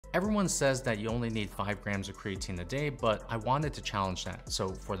Everyone says that you only need 5 grams of creatine a day, but I wanted to challenge that. So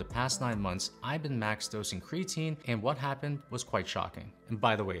for the past 9 months, I've been max dosing creatine, and what happened was quite shocking. And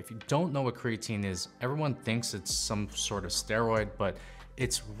by the way, if you don't know what creatine is, everyone thinks it's some sort of steroid, but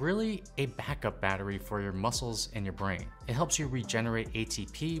it's really a backup battery for your muscles and your brain. It helps you regenerate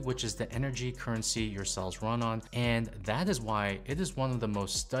ATP, which is the energy currency your cells run on, and that is why it is one of the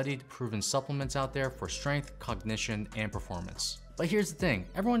most studied, proven supplements out there for strength, cognition, and performance. But here's the thing,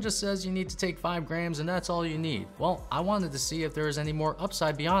 everyone just says you need to take 5 grams and that's all you need. Well, I wanted to see if there was any more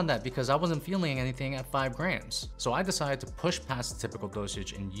upside beyond that because I wasn't feeling anything at 5 grams. So I decided to push past the typical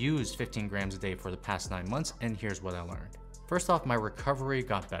dosage and use 15 grams a day for the past 9 months, and here's what I learned. First off, my recovery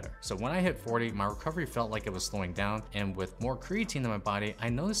got better. So when I hit 40, my recovery felt like it was slowing down, and with more creatine in my body, I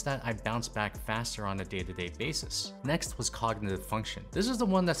noticed that I bounced back faster on a day-to-day basis. Next was cognitive function. This is the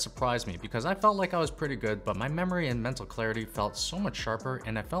one that surprised me because I felt like I was pretty good, but my memory and mental clarity felt so much sharper,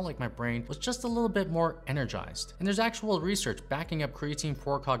 and I felt like my brain was just a little bit more energized. And there's actual research backing up creatine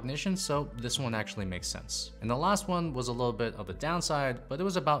for cognition, so this one actually makes sense. And the last one was a little bit of the downside, but it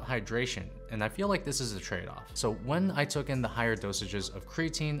was about hydration, and I feel like this is a trade-off. So when I took in the higher dosages of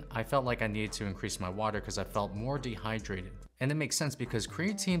creatine, I felt like I needed to increase my water because I felt more dehydrated. And it makes sense because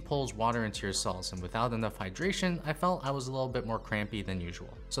creatine pulls water into your cells, and without enough hydration, I felt I was a little bit more crampy than usual.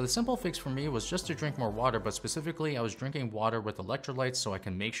 So the simple fix for me was just to drink more water, but specifically I was drinking water with electrolytes so I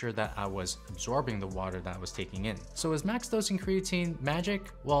can make sure that I was absorbing the water that I was taking in. So is max dosing creatine magic?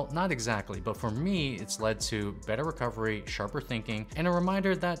 Well, not exactly, but for me, it's led to better recovery, sharper thinking, and a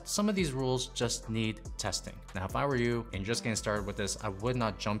reminder that some of these rules just need testing. Now, if I were you and just getting started with this, I would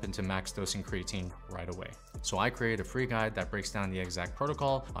not jump into max dosing creatine right away. So I created a free guide that breaks down the exact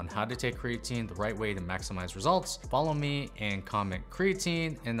protocol on how to take creatine the right way to maximize results. Follow me and comment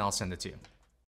creatine and I'll send it to you.